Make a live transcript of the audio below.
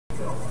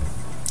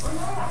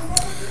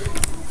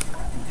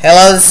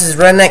Hello, this is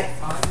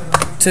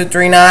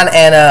Redneck239,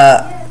 and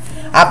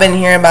I've been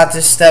hearing about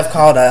this stuff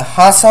called a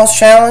hot sauce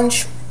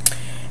challenge,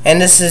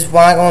 and this is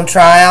what I'm going to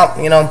try out.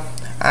 You know,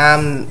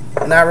 I'm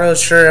not really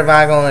sure if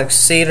I'm going to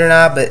succeed or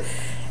not,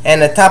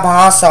 and the type of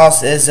hot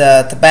sauce is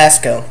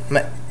Tabasco.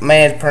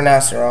 May have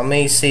pronounced it wrong. Let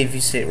me see if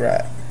you see it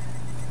right.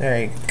 There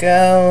you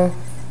go.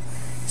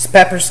 It's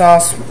pepper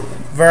sauce,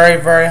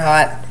 very, very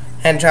hot.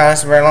 Hadn't tried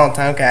this in a very long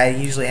time. Okay, I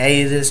usually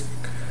hate this.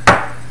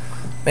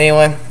 But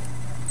anyway,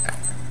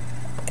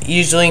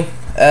 usually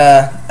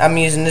I'm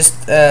using this.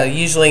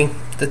 Usually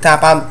the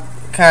type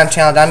kind of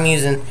challenge I'm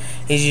using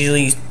is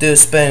usually do a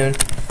spoon,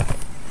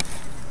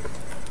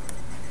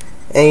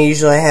 and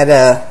usually I had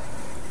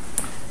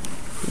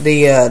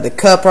the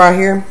cup right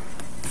here,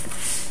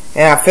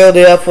 and I filled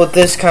it up with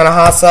this kind of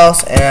hot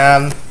sauce,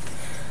 and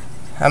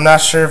I'm not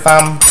sure if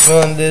I'm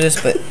willing to do this,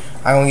 but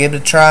I'm gonna give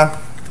it a try.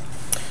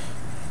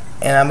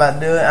 And I'm about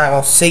to do it. I'm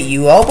gonna sit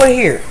you over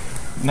here.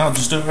 No,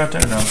 just do it right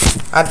there now.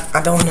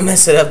 I don't want to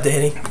mess it up,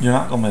 Daddy. You're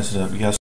not gonna mess it up. You guys.